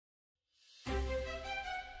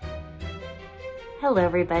Hello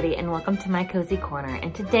everybody and welcome to my cozy corner,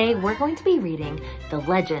 and today we're going to be reading The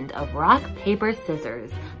Legend of Rock, Paper,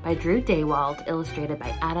 Scissors by Drew Daywalt, illustrated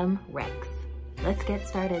by Adam Rex. Let's get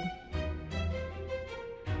started.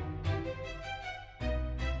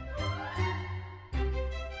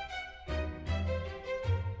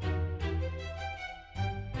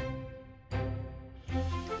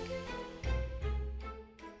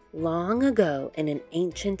 Long ago, in an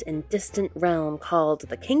ancient and distant realm called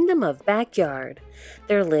the Kingdom of Backyard,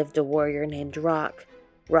 there lived a warrior named Rock.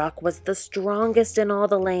 Rock was the strongest in all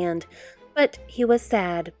the land, but he was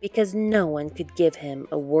sad because no one could give him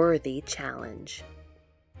a worthy challenge.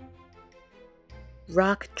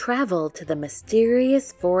 Rock traveled to the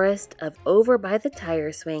mysterious forest of over by the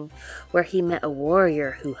tire swing, where he met a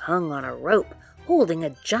warrior who hung on a rope holding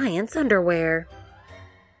a giant's underwear.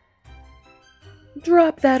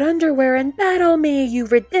 "Drop that underwear and battle me, you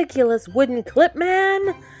ridiculous wooden clip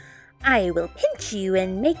man! I will pinch you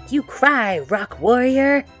and make you cry, Rock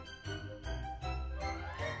Warrior!"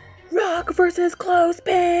 "Rock versus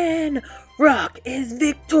Clothespin! Rock is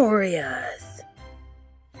victorious!"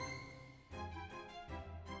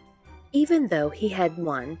 Even though he had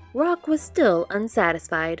won, Rock was still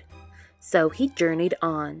unsatisfied. So he journeyed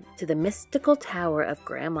on to the mystical tower of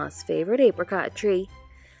Grandma's favorite apricot tree.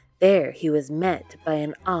 There he was met by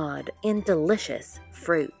an odd and delicious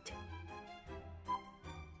fruit.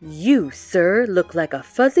 "You, sir, look like a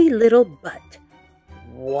fuzzy little butt."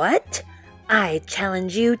 "What? I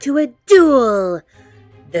challenge you to a duel!"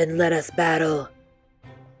 "Then let us battle."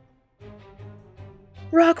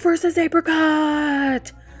 "Rock versus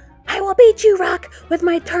apricot!" "I will beat you, Rock, with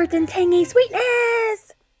my tart and tangy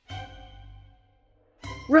sweetness!"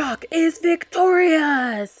 "Rock is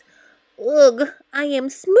victorious!" "Ugh, I am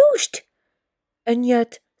smooshed!" "And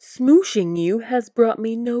yet, smooshing you has brought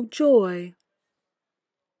me no joy."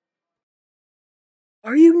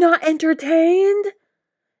 "Are you not entertained?"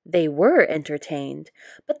 They were entertained,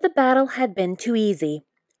 but the battle had been too easy,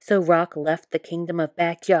 so Rock left the Kingdom of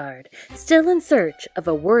Backyard, still in search of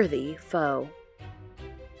a worthy foe.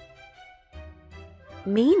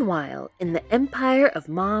 Meanwhile, in the empire of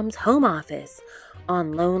Mom's home office,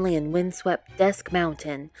 on lonely and windswept Desk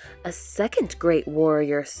Mountain, a second great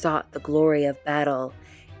warrior sought the glory of battle,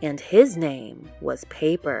 and his name was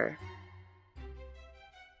Paper.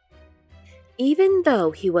 Even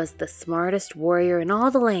though he was the smartest warrior in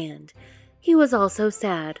all the land, he was also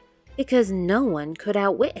sad because no one could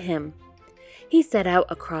outwit him. He set out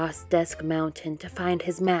across Desk Mountain to find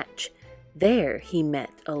his match. There he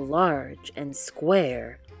met a large and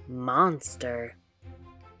square monster.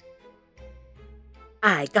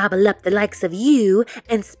 "I gobble up the likes of you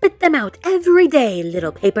and spit them out every day,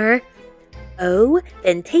 little Paper." "Oh,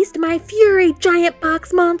 then taste my fury, giant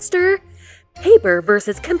box monster." Paper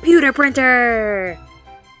versus computer printer.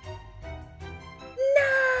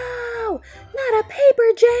 "No, not a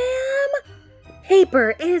paper jam."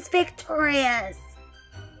 Paper is victorious.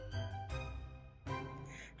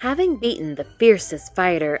 Having beaten the fiercest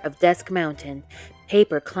fighter of Desk Mountain,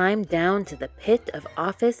 Paper climbed down to the pit of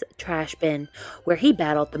office trash bin, where he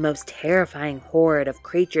battled the most terrifying horde of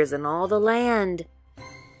creatures in all the land.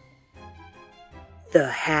 The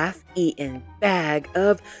half-eaten bag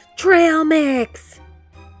of trail mix.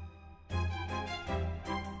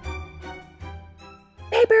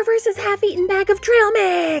 Paper versus half-eaten bag of trail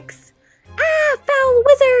mix. "Ah, foul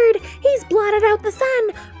wizard! He's blotted out the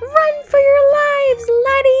sun! Run for your lives,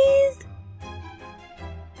 laddies!"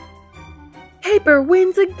 Paper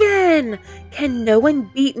wins again! Can no one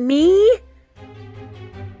beat me?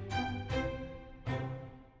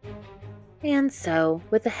 And so,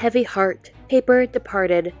 with a heavy heart, Paper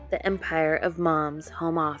departed the empire of Mom's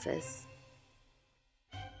home office.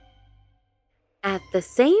 At the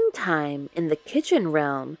same time, in the kitchen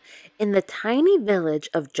realm, in the tiny village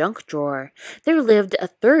of Junk Drawer, there lived a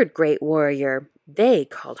third great warrior. They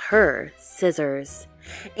called her Scissors,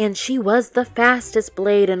 and she was the fastest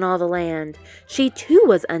blade in all the land. She too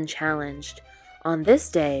was unchallenged. On this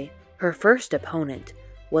day, her first opponent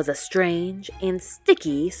was a strange and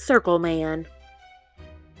sticky circle man.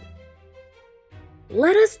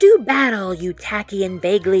 "Let us do battle, you tacky and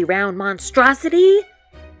vaguely round monstrosity!"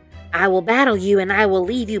 "I will battle you, and I will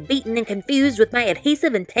leave you beaten and confused with my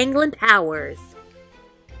adhesive entangling powers."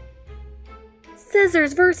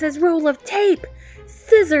 Scissors versus roll of tape.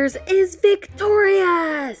 Scissors is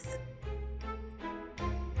victorious!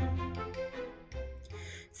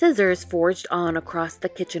 Scissors forged on across the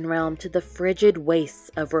kitchen realm to the frigid wastes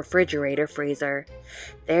of Refrigerator Freezer.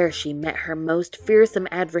 There she met her most fearsome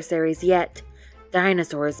adversaries yet,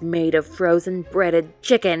 dinosaurs made of frozen breaded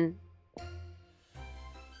chicken.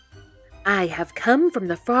 I have come from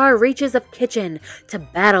the far reaches of Kitchen to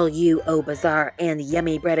battle you, O bizarre and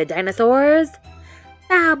yummy-breaded dinosaurs.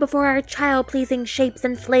 Bow before our child-pleasing shapes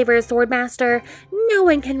and flavors, Swordmaster. No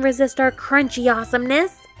one can resist our crunchy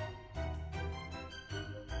awesomeness.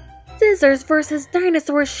 Scissors versus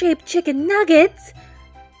dinosaur-shaped chicken nuggets.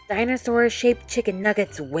 Dinosaur-shaped chicken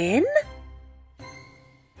nuggets win?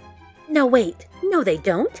 No, wait. No, they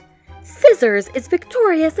don't. Scissors is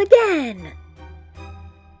victorious again.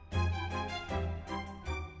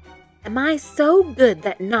 Am I so good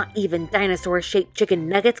that not even dinosaur-shaped chicken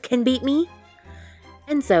nuggets can beat me?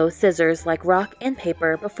 And so Scissors, like rock and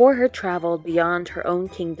paper, before her traveled beyond her own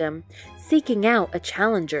kingdom, seeking out a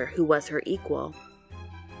challenger who was her equal.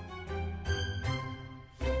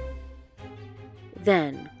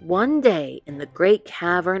 Then, one day in the great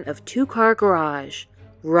cavern of Two-Car Garage,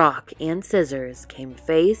 Rock and Scissors came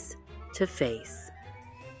face to face.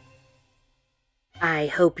 I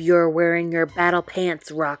hope you're wearing your battle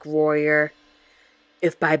pants, Rock Warrior.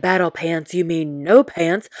 If by battle pants you mean no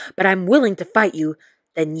pants, but I'm willing to fight you,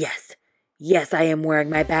 then yes, I am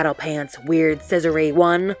wearing my battle pants, weird scissory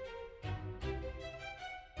one.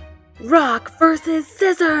 Rock versus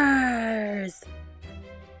Scissors!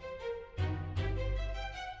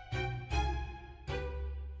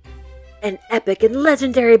 An epic and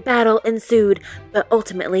legendary battle ensued, but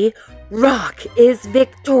ultimately, Rock is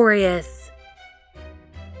victorious.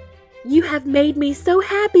 You have made me so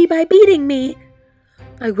happy by beating me.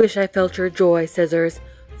 I wish I felt your joy, Scissors,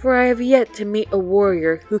 for I have yet to meet a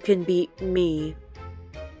warrior who can beat me.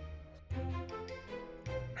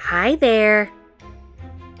 Hi there.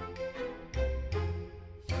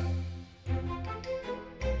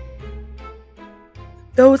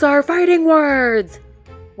 Those are fighting words!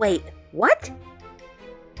 Wait, what?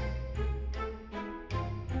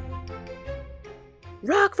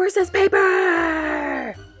 Rock versus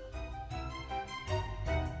paper!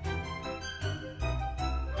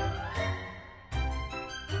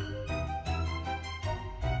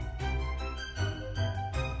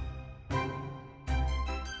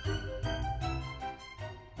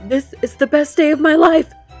 This is the best day of my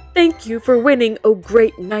life! Thank you for winning, O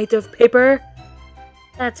great knight of paper!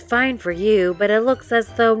 That's fine for you, but it looks as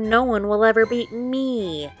though no one will ever beat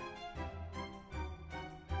me.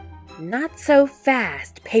 Not so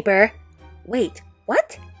fast, paper. Wait,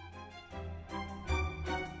 what?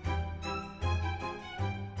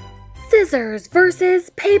 Scissors versus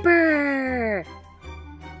paper!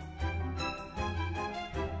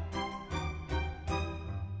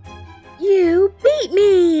 You beat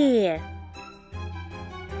me!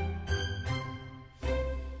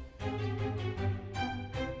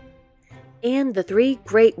 And the three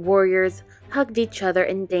great warriors hugged each other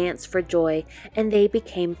and danced for joy, and they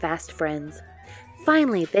became fast friends.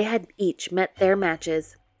 Finally, they had each met their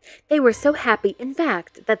matches. They were so happy, in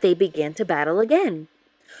fact, that they began to battle again.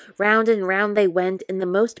 Round and round they went in the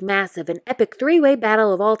most massive and epic three-way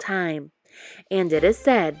battle of all time. And it is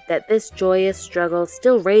said that this joyous struggle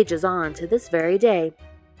still rages on to this very day.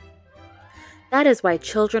 That is why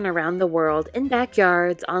children around the world, in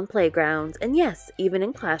backyards, on playgrounds, and yes, even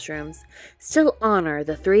in classrooms, still honor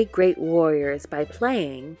the three great warriors by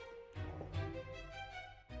playing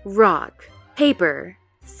rock, paper,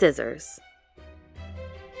 scissors.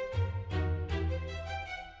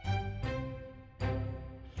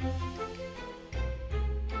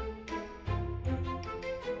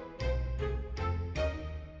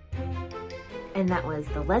 And that was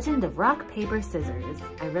The Legend of Rock, Paper, Scissors.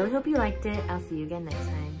 I really hope you liked it. I'll see you again next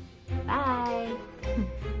time. Bye!